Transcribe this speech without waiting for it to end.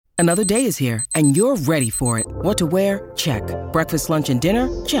Another day is here, and you're ready for it. What to wear? Check. Breakfast, lunch, and dinner?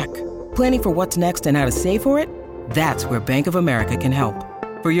 Check. Planning for what's next and how to save for it? That's where Bank of America can help.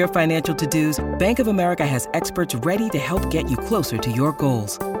 For your financial to-dos, Bank of America has experts ready to help get you closer to your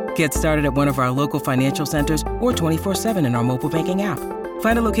goals. Get started at one of our local financial centers or 24/7 in our mobile banking app.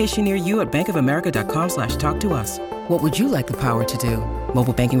 Find a location near you at bankofamerica.com/talktous. What would you like the power to do?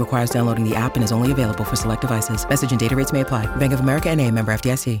 Mobile banking requires downloading the app and is only available for select devices. Message and data rates may apply. Bank of America N.A., member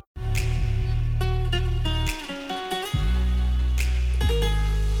FDIC.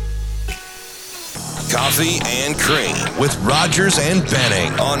 Coffee and Cream with Rogers and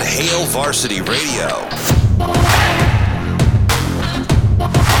Benning on Hail Varsity Radio.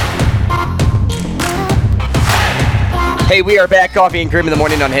 Hey, we are back. Coffee and Cream in the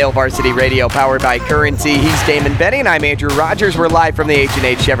morning on Hail Varsity Radio, powered by Currency. He's Damon Benning. I'm Andrew Rogers. We're live from the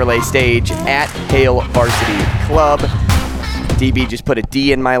H&H Chevrolet stage at Hail Varsity Club. DB just put a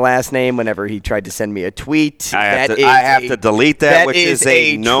D in my last name whenever he tried to send me a tweet. I have to delete that, which is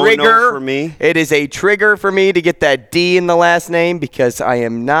a no-no for me. It is a trigger for me to get that D in the last name because I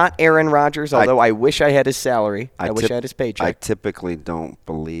am not Aaron Rodgers, although I wish I had his salary. I wish I had his paycheck. I typically don't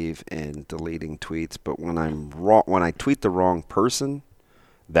believe in deleting tweets, but when I tweet the wrong person,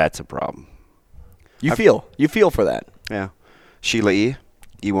 that's a problem. You feel for that. Yeah. Sheila E.,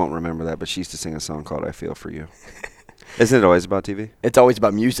 you won't remember that, but she used to sing a song called I Feel For You. Isn't it always about TV? It's always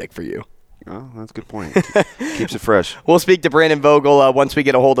about music for you. Oh, that's a good point. Keeps it fresh. We'll speak to Brandon Vogel once we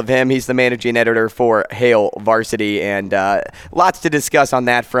get a hold of him. He's the managing editor for Hail Varsity, and lots to discuss on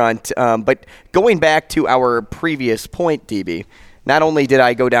that front. But going back to our previous point, DB, not only did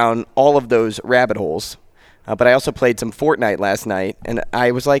I go down all of those rabbit holes, but I also played some Fortnite last night, and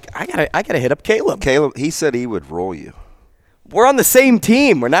I was like, I gotta hit up Caleb. Caleb, he said he would roll you. We're on the same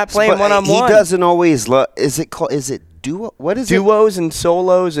team. We're not playing one-on-one. He doesn't always is it duo? What is Duos and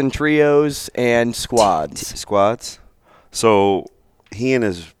solos and trios and squads. Squads. So he and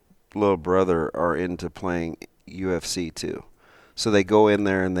his little brother are into playing UFC too. So they go in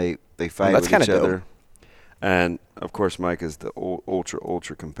there and they fight with each other. And of course, Mike is the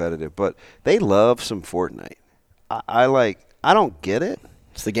ultra competitive, but they love some Fortnite. I don't get it.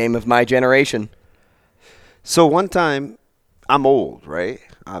 It's the game of my generation. So one time, I'm old, right?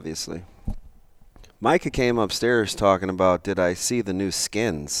 Obviously. Micah came upstairs talking about, did I see the new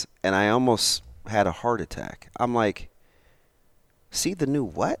skins? And I almost had a heart attack. I'm like, see the new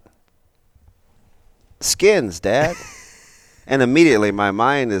what? Skins, Dad. And immediately my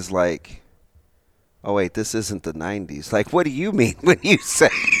mind is like, oh, wait, this isn't the 90s. Like, what do you mean when you say?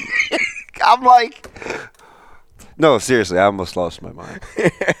 I'm like, no, seriously, I almost lost my mind.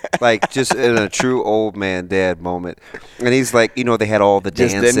 Like, just in a true old man dad moment. And he's like, they had all the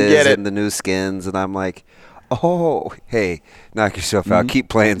dances and the new skins. And I'm like, oh, hey, knock yourself out. Keep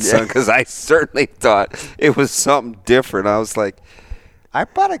playing, son, because I certainly thought it was something different. I was like, I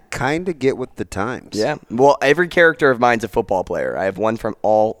gotta kind of get with the times. Yeah. Well, every character of mine's a football player. I have one from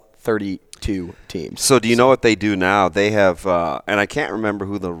all 32 teams. So do you know what they do now? They have, and I can't remember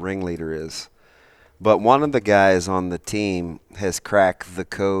who the ringleader is, but one of the guys on the team has cracked the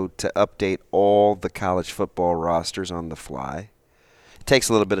code to update all the college football rosters on the fly. It takes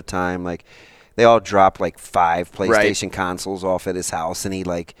a little bit of time. Like, they all drop like 5 PlayStation consoles off at his house, and he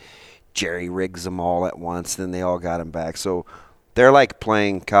jerry rigs them all at once. Then they all got him back. So they're like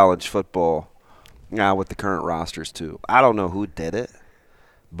playing college football now with the current rosters too. I don't know who did it,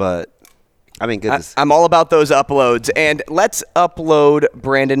 but I mean, goodness. I'm all about those uploads, and let's upload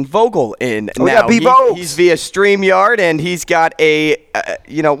Brandon Vogel in now. Yeah, B-Vogues. He's via StreamYard, and he's got a,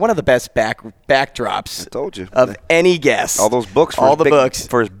 one of the best backdrops. I told you of any guest. All those books,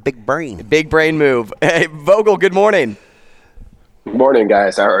 for his big brain. Big brain move. Hey, Vogel, good morning. Good morning,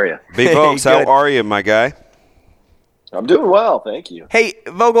 guys. How are you? B-Vogues, how are you, my guy? I'm doing well, thank you. Hey,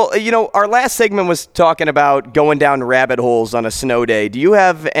 Vogel, our last segment was talking about going down rabbit holes on a snow day. Do you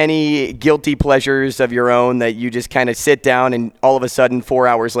have any guilty pleasures of your own that you just kind of sit down and all of a sudden 4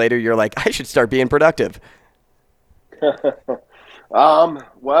 hours later you're like, I should start being productive?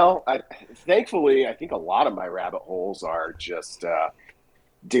 Well, thankfully, I think a lot of my rabbit holes are just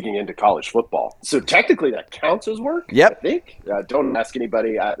digging into college football. So technically that counts as work, Yep. I think. Don't ask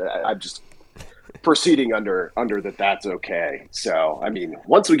anybody. I'm just proceeding under that's okay. So, I mean,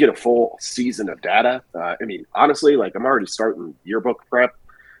 once we get a full season of data, honestly, I'm already starting yearbook prep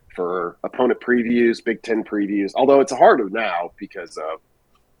for opponent previews, Big Ten previews, although it's harder now because of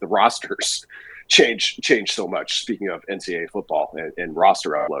the rosters change so much. Speaking of NCAA football and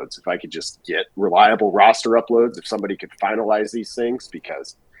roster uploads, if I could just get reliable roster uploads, if somebody could finalize these things,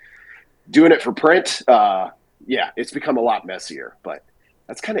 because doing it for print, it's become a lot messier, but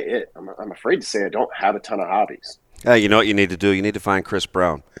that's kind of it. I'm afraid to say I don't have a ton of hobbies. You know what you need to do? You need to find Chris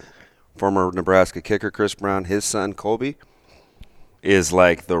Brown, former Nebraska kicker Chris Brown. His son, Colby, is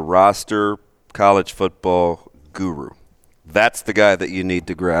like the roster college football guru. That's the guy that you need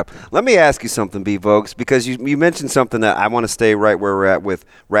to grab. Let me ask you something, B. Vogues, because you mentioned something that I want to stay right where we're at with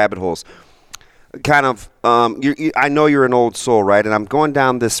rabbit holes. Kind of, I know you're an old soul, right? And I'm going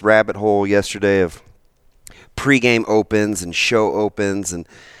down this rabbit hole yesterday of pregame opens and show opens, and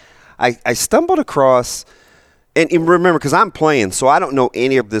I stumbled across, and remember, because I'm playing, so I don't know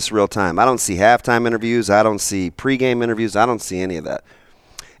any of this real time. I don't see halftime interviews. I don't see pregame interviews. I don't see any of that.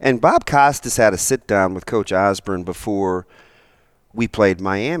 And Bob Costas had a sit-down with Coach Osborne before we played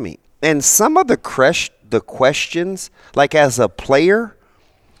Miami. And some of the questions, like as a player,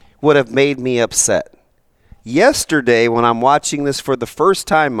 would have made me upset. Yesterday, when I'm watching this for the first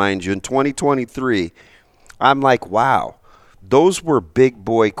time, mind you, in 2023, I'm like, wow, those were big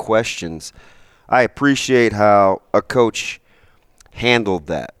boy questions. I appreciate how a coach handled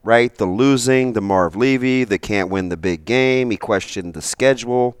that, right? The losing, the Marv Levy, the can't win the big game. He questioned the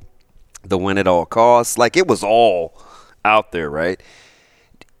schedule, the win at all costs. Like, it was all out there, right?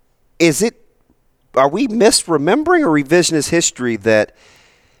 Are we misremembering or revisionist history that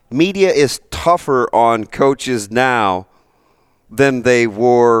media is tougher on coaches now than they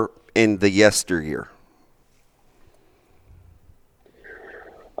were in the yesteryear?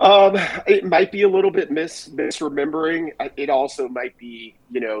 It might be a little bit misremembering. It also might be,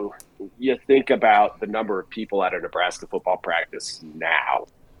 you think about the number of people at a Nebraska football practice now.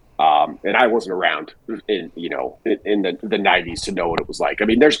 And I wasn't around in the 90s to know what it was like. I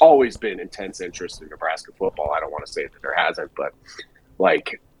mean, there's always been intense interest in Nebraska football. I don't want to say that there hasn't, but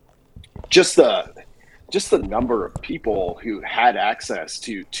like just the number of people who had access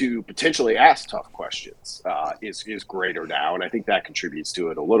to potentially ask tough questions is greater now, and I think that contributes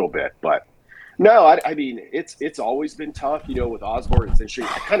to it a little bit. But no, I mean it's always been tough. With Osborne, it's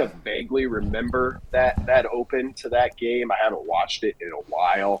interesting. I kind of vaguely remember that open to that game. I haven't watched it in a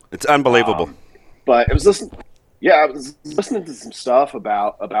while. It's unbelievable. But I was listening to some stuff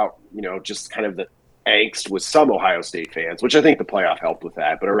about just kind of the angst with some Ohio State fans, which I think the playoff helped with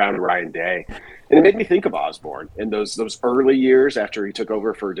that, but around Ryan Day. And it made me think of Osborne in those early years after he took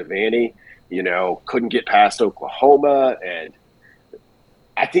over for Devaney, couldn't get past Oklahoma. And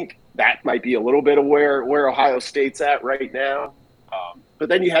I think that might be a little bit of where Ohio State's at right now. But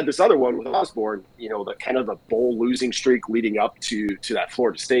then you had this other one with Osborne, the kind of the bowl losing streak leading up to that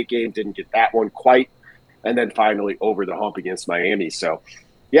Florida State game, didn't get that one quite. And then finally over the hump against Miami. So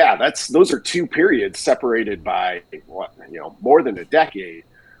yeah, those are two periods separated by more than a decade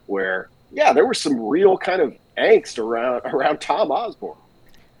where, there was some real kind of angst around Tom Osborne.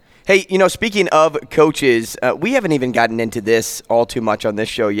 Hey, speaking of coaches, we haven't even gotten into this all too much on this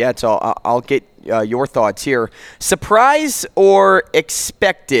show yet, so I'll get your thoughts here. Surprise or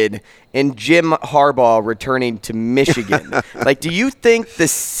expected in Jim Harbaugh returning to Michigan? Do you think the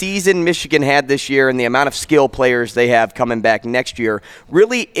season Michigan had this year and the amount of skill players they have coming back next year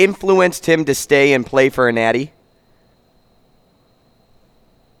really influenced him to stay and play for a Natty?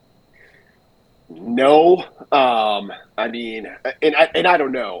 No. I mean, and I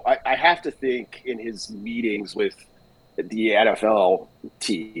don't know. I have to think in his meetings with the NFL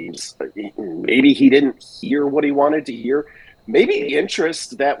teams, maybe he didn't hear what he wanted to hear. Maybe the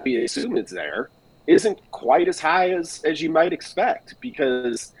interest that we assume is there isn't quite as high as you might expect,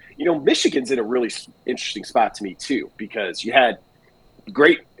 because, Michigan's in a really interesting spot to me too, because you had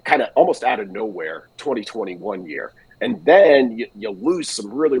great kind of almost out of nowhere 2021 year. And then you lose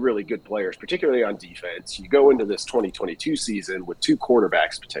some really, really good players, particularly on defense. You go into this 2022 season with two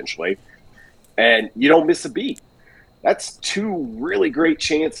quarterbacks potentially, and you don't miss a beat. That's two really great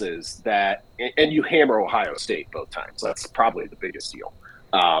chances and you hammer Ohio State both times. That's probably the biggest deal.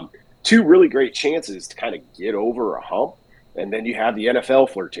 Two really great chances to kind of get over a hump, and then you have the NFL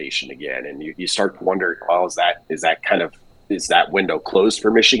flirtation again, and you start to wonder, well, is that window closed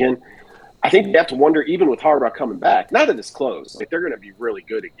for Michigan? I think you have to wonder, even with Harbaugh coming back, not that it's close, they're going to be really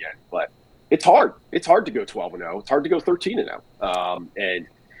good again, but it's hard. It's hard to go 12-0. It's hard to go 13-0. And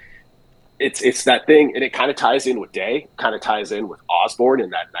it's that thing, and it kind of ties in with Day, kind of ties in with Osborne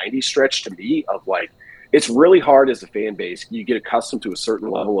in that 90s stretch to me of it's really hard as a fan base. You get accustomed to a certain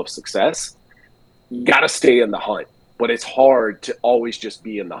level of success. You got to stay in the hunt, but it's hard to always just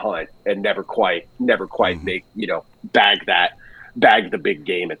be in the hunt and never quite make, bag the big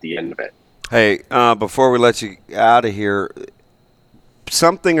game at the end of it. Hey, before we let you out of here,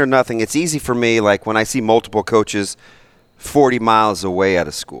 something or nothing. It's easy for me, when I see multiple coaches 40 miles away at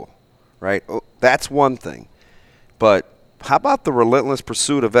a school, right? That's one thing. But how about the relentless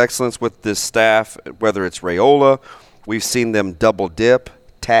pursuit of excellence with this staff, whether it's Raiola, we've seen them double dip,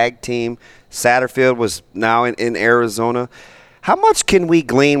 tag team. Satterfield was now in Arizona. How much can we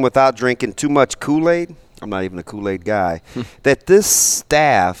glean without drinking too much Kool-Aid? I'm not even a Kool-Aid guy. That this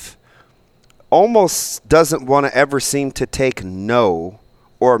staff almost doesn't want to ever seem to take no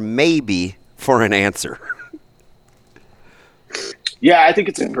or maybe for an answer. Yeah, I think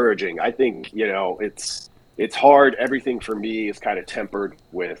it's encouraging. I think, it's hard. Everything for me is kind of tempered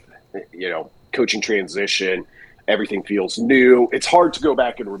with, coaching transition. Everything feels new. It's hard to go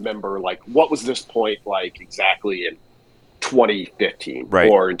back and remember, like, what was this point like exactly in 2015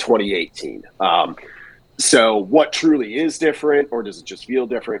 or in 2018? So what truly is different, or does it just feel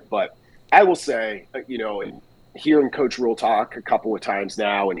different? But I will say, hearing Coach Rule talk a couple of times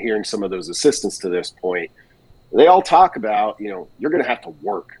now and hearing some of those assistants to this point, they all talk about, you're going to have to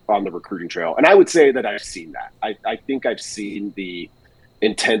work on the recruiting trail. And I would say that I've seen that. I think I've seen the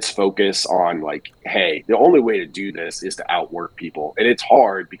intense focus on, like, hey, the only way to do this is to outwork people. And it's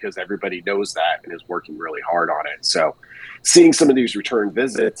hard because everybody knows that and is working really hard on it. So seeing some of these return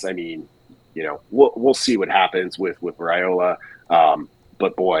visits, I mean, we'll see what happens with Raiola.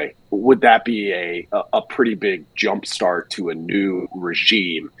 But boy, would that be a pretty big jump start to a new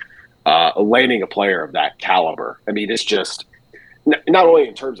regime, landing a player of that caliber. I mean, it's just not only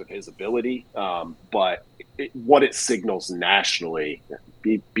in terms of his ability, but what it signals nationally.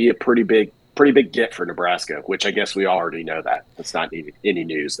 Be a pretty big get for Nebraska, which I guess we already know that. It's not any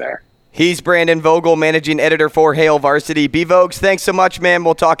news there. He's Brandon Vogel, managing editor for Hail Varsity. B-Vogues, thanks so much, man.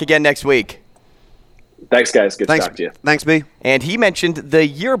 We'll talk again next week. Thanks, guys. Good to talk to you. Thanks, B. And he mentioned the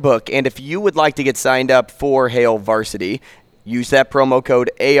yearbook, and if you would like to get signed up for Hail Varsity, use that promo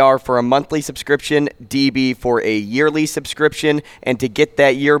code AR for a monthly subscription, DB for a yearly subscription. And to get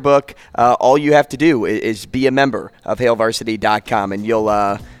that yearbook, all you have to do is be a member of HailVarsity.com. And you'll,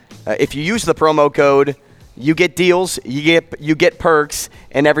 if you use the promo code, you get deals, you get perks,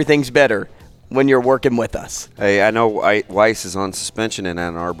 and everything's better when you're working with us. Hey, I know Weiss is on suspension in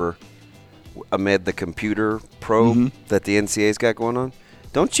Ann Arbor amid the computer probe that the NCAA's got going on.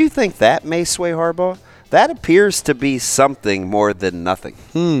 Don't you think that may sway Harbaugh? That appears to be something more than nothing.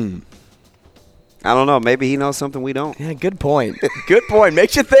 I don't know. Maybe he knows something we don't. Yeah, good point. Good point.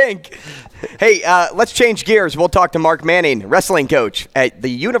 Makes you think. Hey, let's change gears. We'll talk to Mark Manning, wrestling coach at the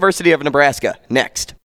University of Nebraska, next.